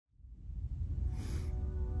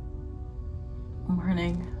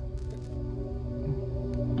morning.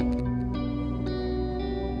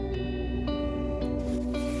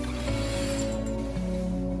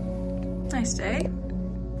 Nice day.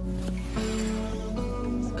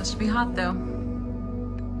 It's supposed to be hot though.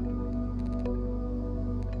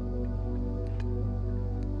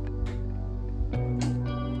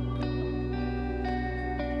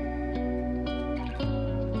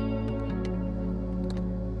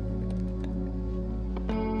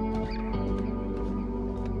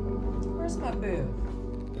 Where's my boo?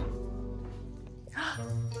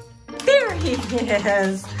 There he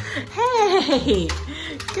is. Hey,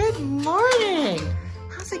 good morning.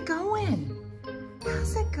 How's it going?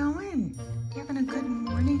 How's it going? You having a good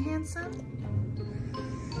morning, handsome?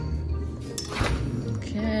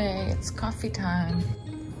 Okay, it's coffee time.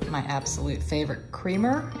 My absolute favorite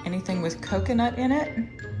creamer, anything with coconut in it,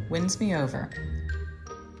 wins me over.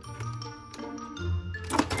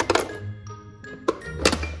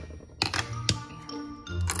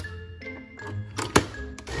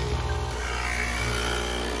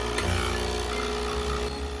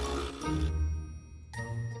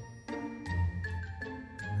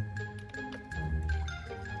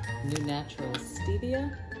 New natural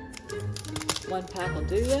stevia. 1 pack will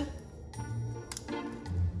do ya.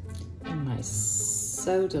 And my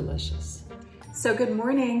so delicious. So good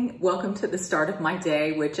morning. Welcome to the start of my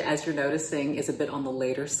day, which as you're noticing is a bit on the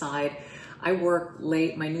later side. I work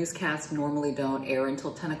late. My newscasts normally don't air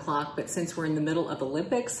until 10 o'clock, but since we're in the middle of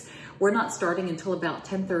Olympics, we're not starting until about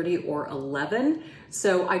 10:30 or 11.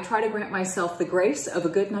 So I try to grant myself the grace of a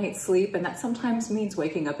good night's sleep, and that sometimes means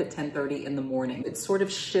waking up at 10:30 in the morning. It sort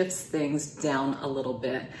of shifts things down a little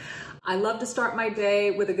bit. I love to start my day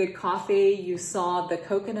with a good coffee. You saw the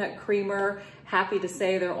coconut creamer. Happy to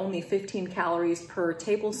say there are only 15 calories per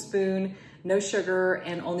tablespoon, no sugar,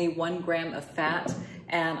 and only 1 gram of fat.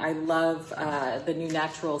 And I love the new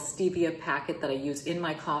natural stevia packet that I use in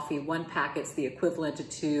my coffee. 1 packet's the equivalent to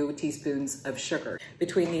 2 teaspoons of sugar.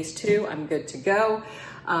 Between these two, I'm good to go.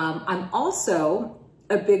 I'm also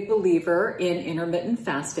a big believer in intermittent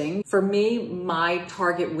fasting. For me, my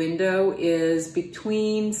target window is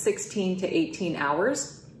between 16 to 18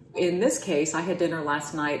 hours. In this case, I had dinner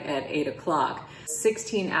last night at 8 o'clock.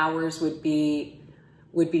 16 hours would be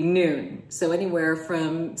noon. So anywhere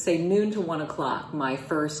from say noon to 1 o'clock, my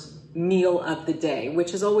first meal of the day,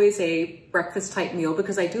 which is always a breakfast type meal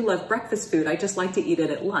because I do love breakfast food. I just like to eat it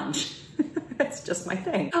at lunch. That's just my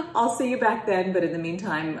thing. I'll see you back then, but in the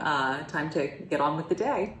meantime, time to get on with the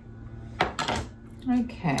day.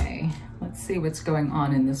 Okay, let's see what's going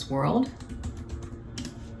on in this world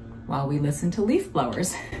while we listen to leaf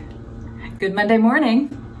blowers. Good Monday morning.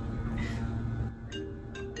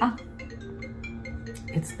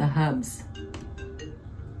 It's the hubs.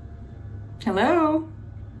 Hello.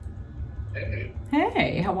 Hey.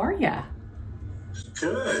 Hey, how are ya?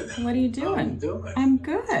 Good. What are you doing? How are you doing? I'm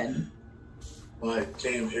good. Well, I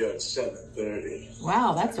came here at 7:30.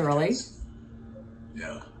 Wow, that's early.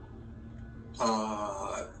 Yeah.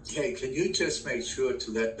 Hey, can you just make sure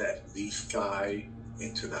to let that leaf guy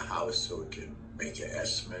into the house so we can make an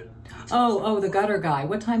estimate? Oh, the gutter guy.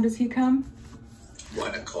 What time does he come?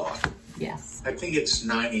 1 o'clock. Yes. I think it's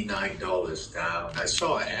 $99 down. I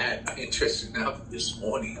saw an ad, interesting enough, this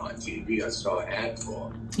morning on TV. I saw an ad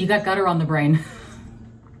for him. You got gutter on the brain.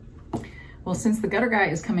 Well, since the gutter guy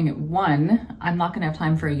is coming at 1, I'm not gonna have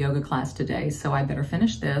time for a yoga class today, so I better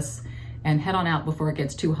finish this and head on out before it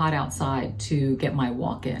gets too hot outside to get my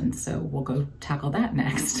walk in. So we'll go tackle that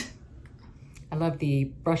next. I love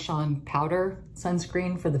the brush on powder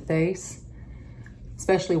sunscreen for the face,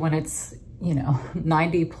 especially when it's,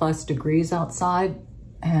 90 plus degrees outside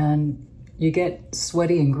and you get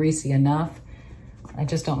sweaty and greasy enough. I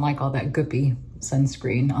just don't like all that goopy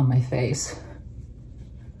sunscreen on my face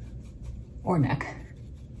or neck.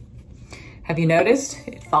 Have you noticed?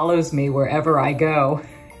 It follows me wherever I go.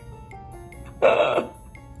 Got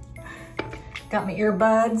my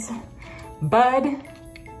earbuds. Bud,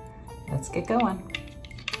 let's get going.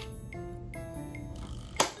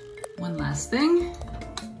 One last thing.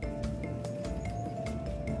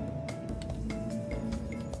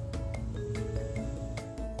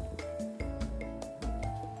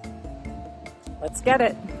 Let's get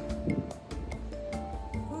it.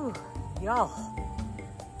 Y'all,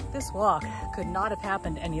 this walk could not have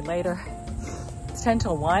happened any later. It's 10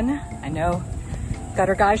 till 1. I know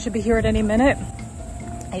gutter guy should be here at any minute.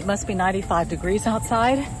 It must be 95 degrees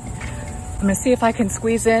outside. I'm gonna see if I can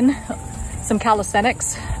squeeze in some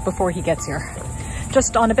calisthenics before he gets here.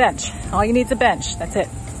 Just on a bench. All you need is a bench, that's it.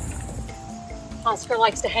 Oscar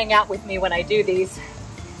likes to hang out with me when I do these.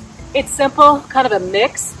 It's simple, kind of a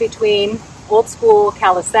mix between old school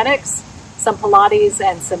calisthenics, some Pilates,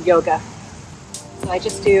 and some yoga. So I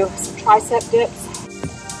just do some tricep dips,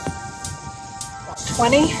 about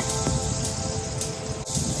 20.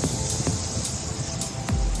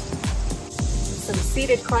 Some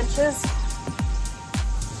seated crunches.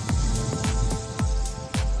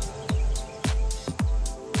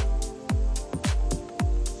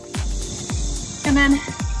 And then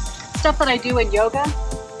stuff that I do in yoga,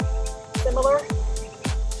 similar.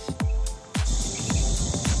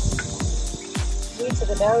 Knee to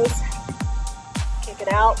the nose, kick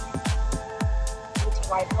it out. Knee to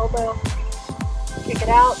right elbow, kick it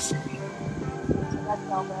out. Knee to left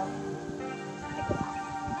elbow, kick it out.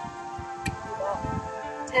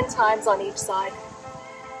 Do that 10 times on each side.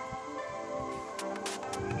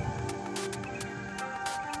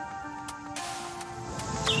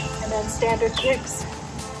 And then standard kicks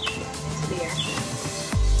into the air.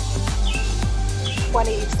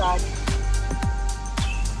 20 each side.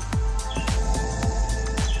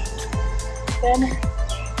 Then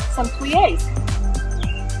some pliés.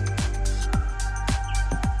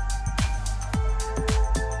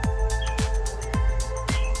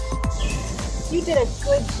 You did a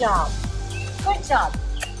good job. Good job.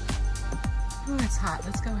 Oh, it's hot.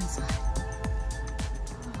 Let's go inside.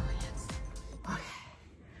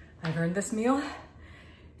 I've earned this meal.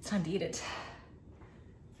 It's time to eat it.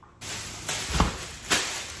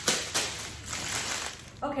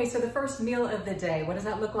 Okay, so the first meal of the day, what does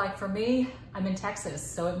that look like for me? I'm in Texas,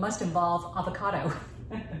 so it must involve avocado.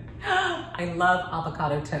 I love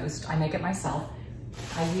avocado toast. I make it myself.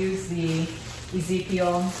 I use the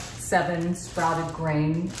Ezekiel 7 sprouted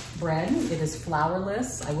grain bread. It is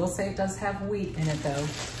flourless. I will say it does have wheat in it though,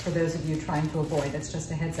 for those of you trying to avoid. That's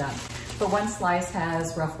just a heads up. But one slice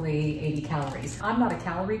has roughly 80 calories. I'm not a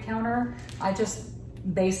calorie counter. I just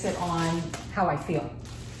base it on how I feel.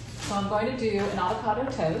 So I'm going to do an avocado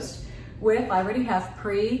toast with, I already have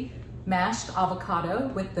pre-mashed avocado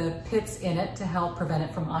with the pits in it to help prevent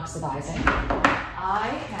it from oxidizing. I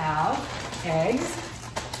have eggs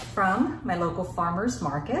from my local farmer's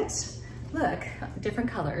market. Look,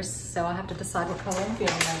 different colors. So I'll have to decide what color I'm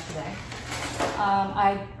feeling like today.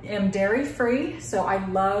 I am dairy-free, so I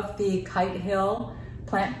love the Kite Hill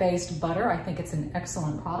plant-based butter. I think it's an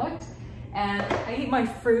excellent product. And I eat my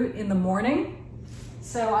fruit in the morning.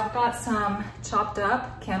 So I've got some chopped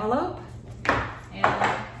up cantaloupe and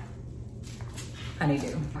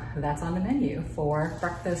honeydew. That's on the menu for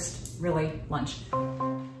breakfast, really lunch.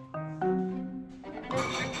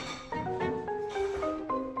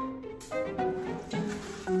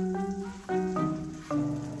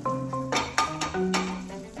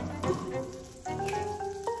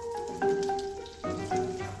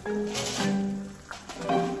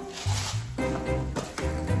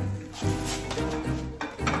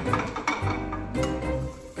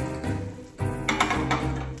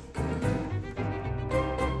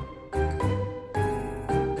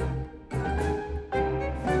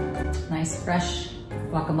 Nice fresh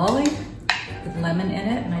guacamole with lemon in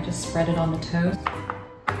it, and I just spread it on the toast.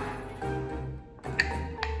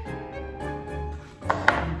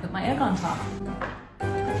 And put my egg on top.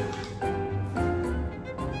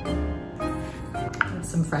 With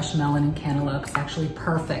some fresh melon and cantaloupe. It's actually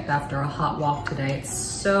perfect after a hot walk today. It's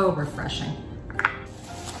so refreshing.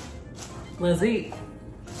 Let's eat.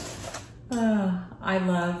 I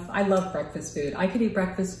love breakfast food. I could eat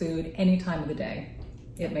breakfast food any time of the day.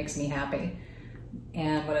 It makes me happy.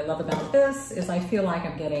 And what I love about this is I feel like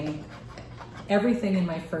I'm getting everything in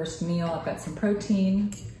my first meal. I've got some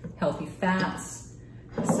protein, healthy fats,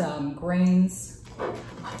 some grains,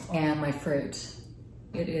 and my fruit.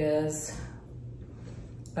 It is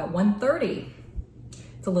about 1:30.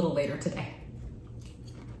 It's a little later today.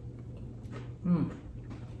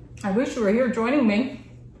 I wish you were here joining me.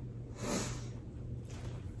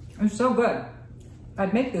 It's so good.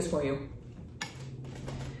 I'd make this for you.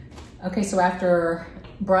 Okay, so after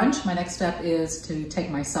brunch, my next step is to take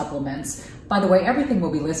my supplements. By the way, everything will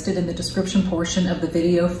be listed in the description portion of the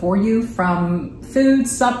video for you, from food,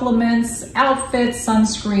 supplements, outfits,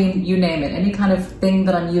 sunscreen, you name it. Any kind of thing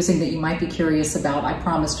that I'm using that you might be curious about, I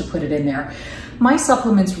promise to put it in there. My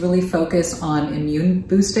supplements really focus on immune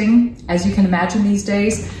boosting, as you can imagine these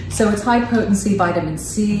days. So it's high potency vitamin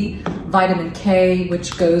C, vitamin K,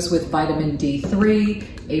 which goes with vitamin D3,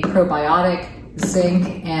 a probiotic,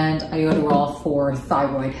 zinc, and iodoral for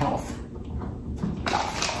thyroid health.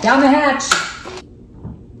 Down the hatch.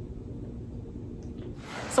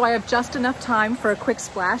 So I have just enough time for a quick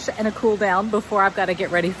splash and a cool down before I've got to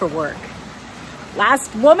get ready for work.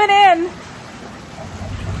 Last woman in.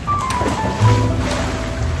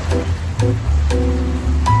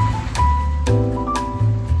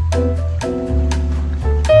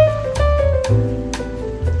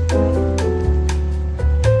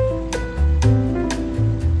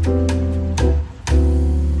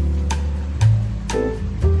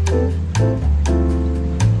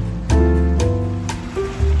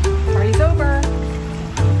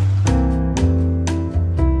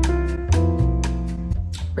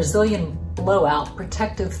 Brazilian Blowout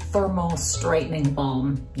Protective Thermal Straightening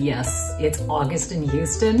Balm. Yes, it's August in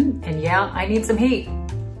Houston, and yeah, I need some heat.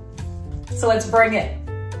 So let's bring it.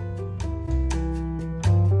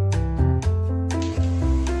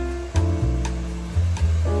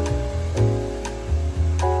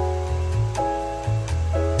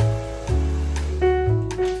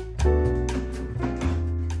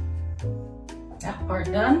 That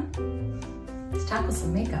part done. Let's tackle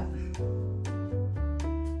some makeup.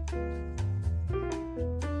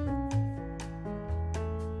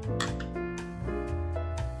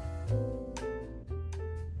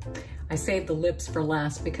 I saved the lips for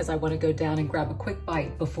last because I want to go down and grab a quick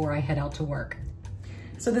bite before I head out to work.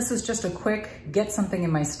 So this is just a quick get something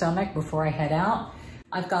in my stomach before I head out.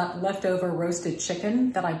 I've got leftover roasted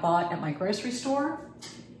chicken that I bought at my grocery store.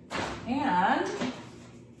 And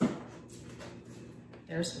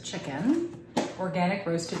there's the chicken, organic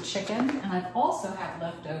roasted chicken. And I've also have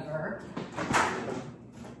leftover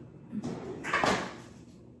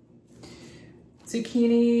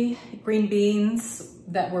zucchini, green beans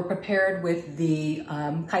that were prepared with the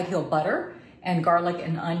Kite Hill butter and garlic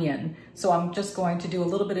and onion. So I'm just going to do a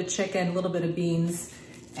little bit of chicken, a little bit of beans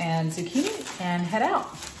and zucchini and head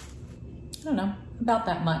out. I don't know, about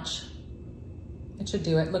that much. It should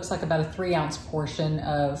do it. Looks like about a 3-ounce portion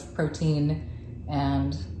of protein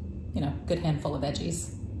and, you know, good handful of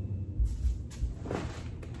veggies.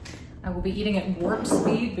 I will be eating at warp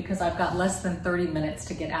speed because I've got less than 30 minutes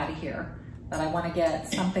to get out of here. But I want to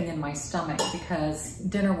get something in my stomach because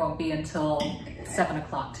dinner won't be until 7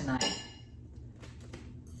 o'clock tonight.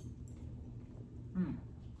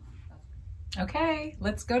 Okay,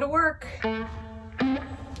 let's go to work.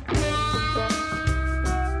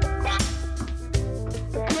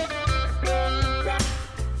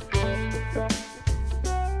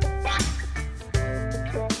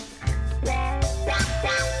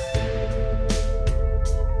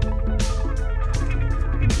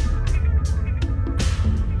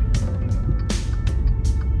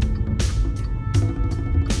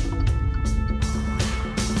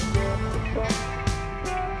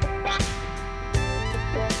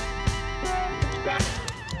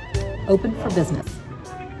 Open for business.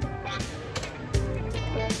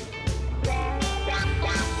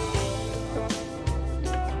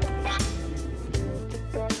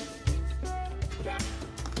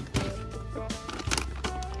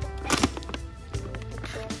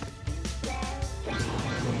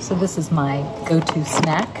 So this is my go-to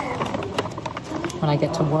snack when I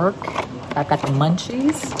get to work. I've got the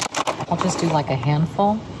munchies. I'll just do like a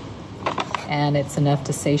handful and it's enough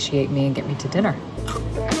to satiate me and get me to dinner.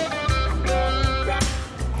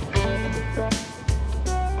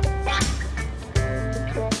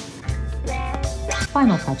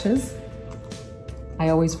 Final touches. I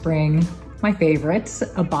always bring my favorite,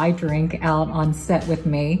 a buy drink, out on set with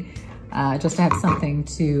me, just to have something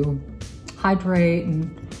to hydrate.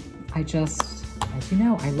 And I just, as you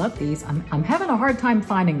know, I love these. I'm having a hard time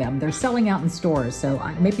finding them. They're selling out in stores, so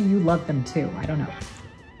maybe you love them too. I don't know.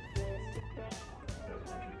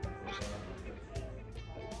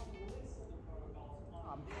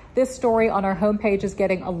 This story on our homepage is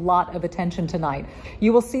getting a lot of attention tonight.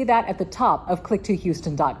 You will see that at the top of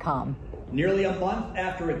click2houston.com. Nearly a month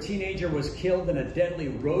after a teenager was killed in a deadly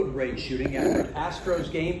road rage shooting after an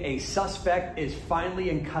Astros game, a suspect is finally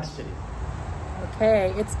in custody.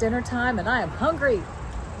 Okay, it's dinner time and I am hungry.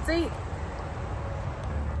 Let's eat.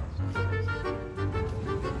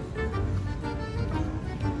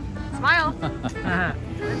 Smile.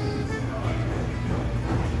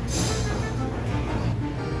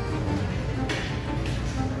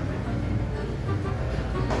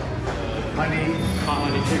 Hot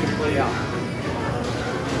honey chicken plate. Yeah.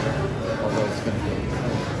 Although it's going to be.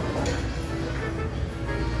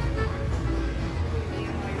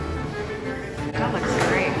 That looks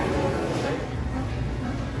great.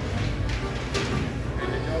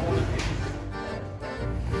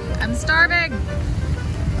 I'm starving.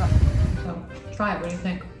 So try it. What do you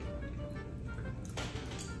think?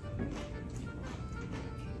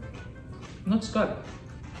 Looks good.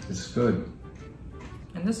 It's good.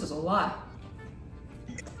 And this is a lot.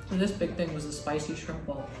 So this big thing was a spicy shrimp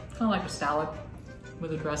bowl. Kind of like a salad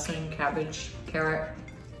with a dressing, cabbage, carrot,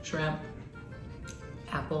 shrimp,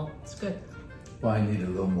 apple. It's good. Well, I need a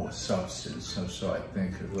little more substance, so I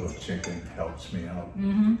think a little chicken helps me out.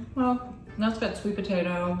 Well, that's got sweet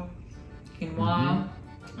potato, quinoa,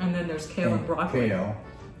 and then there's kale and broccoli. Kale.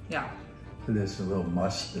 Yeah. There's a little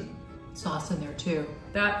mustard. Sauce in there too.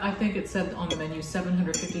 That, I think it said on the menu,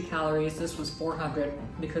 750 calories. This was 400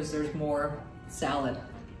 because there's more salad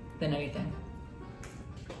than anything.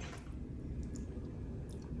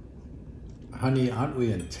 Honey, aren't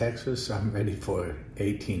we in Texas? I'm ready for an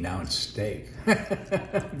 18-ounce steak.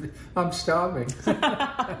 I'm starving.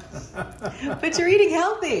 But you're eating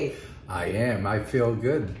healthy. I am. I feel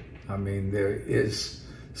good. I mean, there is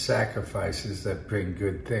sacrifices that bring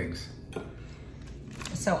good things.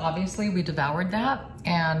 So obviously we devoured that,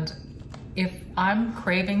 and if I'm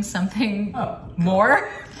craving something more,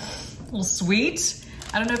 a little sweet,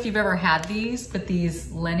 I don't know if you've ever had these, but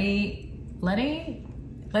these Lenny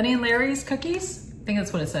and Larry's cookies, I think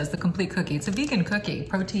that's what it says, the complete cookie. It's a vegan cookie,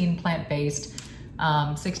 protein, plant-based,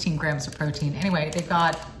 16 grams of protein. Anyway, they've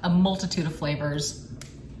got a multitude of flavors.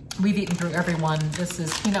 We've eaten through every one. This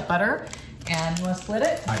is peanut butter, and you want to split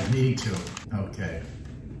it? I need to. Okay.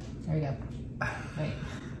 There you go. Wait.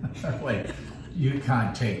 Wait, you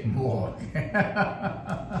can't take more.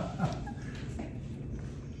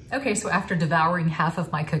 Okay, so after devouring half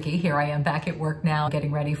of my cookie, here I am back at work now,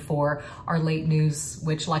 getting ready for our late news,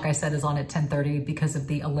 which, like I said, is on at 10:30 because of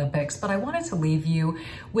the Olympics. But I wanted to leave you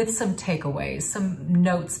with some takeaways, some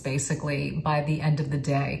notes, basically, by the end of the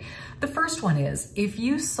day. The first one is, if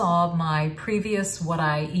you saw my previous What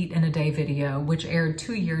I Eat in a Day video, which aired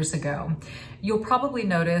 2 years ago, you'll probably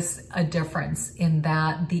notice a difference in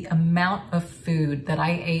that the amount of food that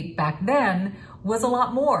I ate back then was a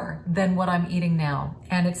lot more than what I'm eating now.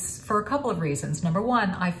 And it's for a couple of reasons. Number one,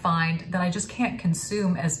 I find that I just can't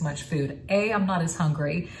consume as much food. A, I'm not as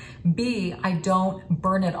hungry. B, I don't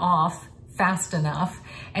burn it off fast enough.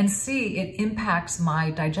 And C, it impacts my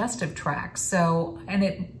digestive tract. So, and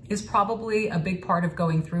it is probably a big part of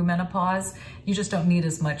going through menopause. You just don't need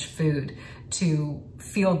as much food to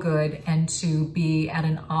feel good and to be at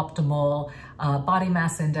an optimal body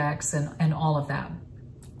mass index and all of that.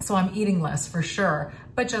 So I'm eating less for sure,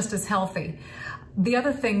 but just as healthy. The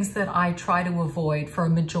other things that I try to avoid for a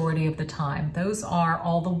majority of the time, those are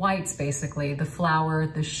all the whites basically, the flour,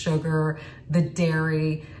 the sugar, the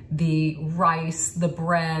dairy, the rice, the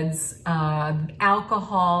breads,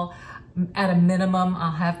 alcohol. At a minimum,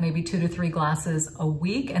 I'll have maybe 2 to 3 glasses a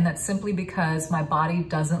week, and that's simply because my body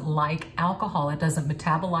doesn't like alcohol. It doesn't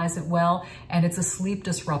metabolize it well, and it's a sleep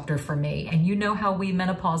disruptor for me. And you know how we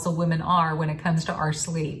menopausal women are when it comes to our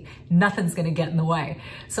sleep. Nothing's gonna get in the way.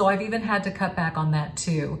 So I've even had to cut back on that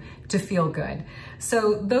too, to feel good.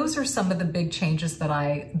 So those are some of the big changes that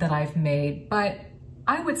I've made. But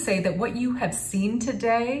I would say that what you have seen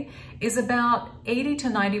today is about 80 to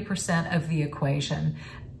 90% of the equation.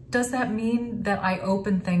 Does that mean that I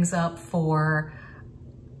open things up for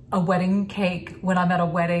a wedding cake when I'm at a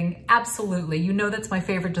wedding? Absolutely. You know that's my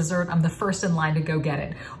favorite dessert. I'm the first in line to go get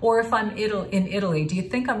it. Or if I'm in Italy, do you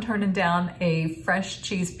think I'm turning down a fresh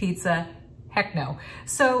cheese pizza? Heck no.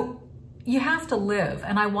 So you have to live,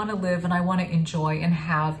 and I want to live and I want to enjoy and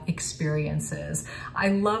have experiences. I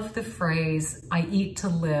love the phrase, I eat to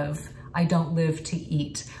live. I don't live to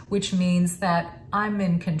eat, which means that I'm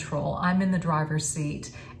in control. I'm in the driver's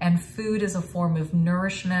seat, and food is a form of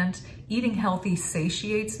nourishment. Eating healthy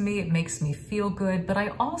satiates me. It makes me feel good, but I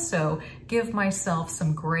also give myself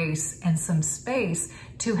some grace and some space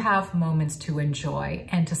to have moments to enjoy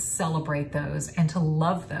and to celebrate those and to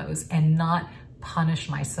love those and not punish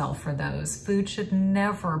myself for those. Food should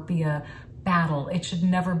never be a battle. It should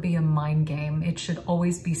never be a mind game. It should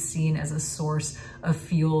always be seen as a source of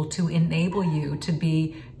fuel to enable you to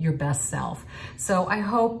be your best self. So I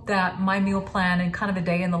hope that my meal plan and kind of a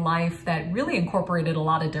day in the life that really incorporated a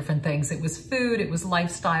lot of different things. It was food, it was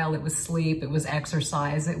lifestyle, it was sleep, it was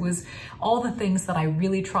exercise, it was all the things that I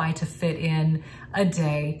really try to fit in a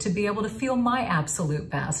day to be able to feel my absolute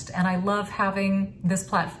best. And I love having this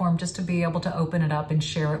platform just to be able to open it up and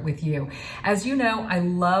share it with you. As you know, I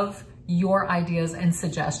love your ideas and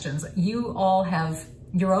suggestions. You all have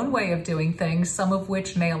your own way of doing things, some of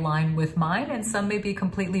which may align with mine and some may be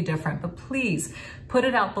completely different, but please put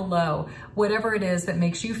it out below, whatever it is that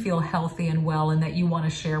makes you feel healthy and well and that you want to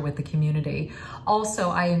share with the community. Also,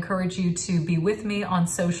 I encourage you to be with me on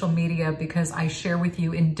social media because I share with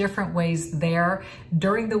you in different ways there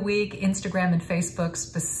during the week, Instagram and Facebook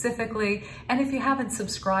specifically. And if you haven't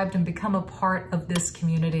subscribed and become a part of this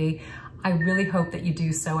community, I really hope that you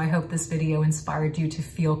do so. I hope this video inspired you to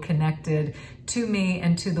feel connected to me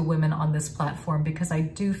and to the women on this platform because I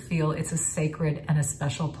do feel it's a sacred and a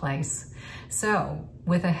special place. So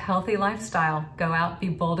with a healthy lifestyle, go out, be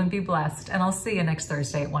bold and be blessed. And I'll see you next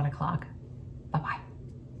Thursday at 1 o'clock. Bye-bye.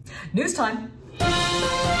 News time.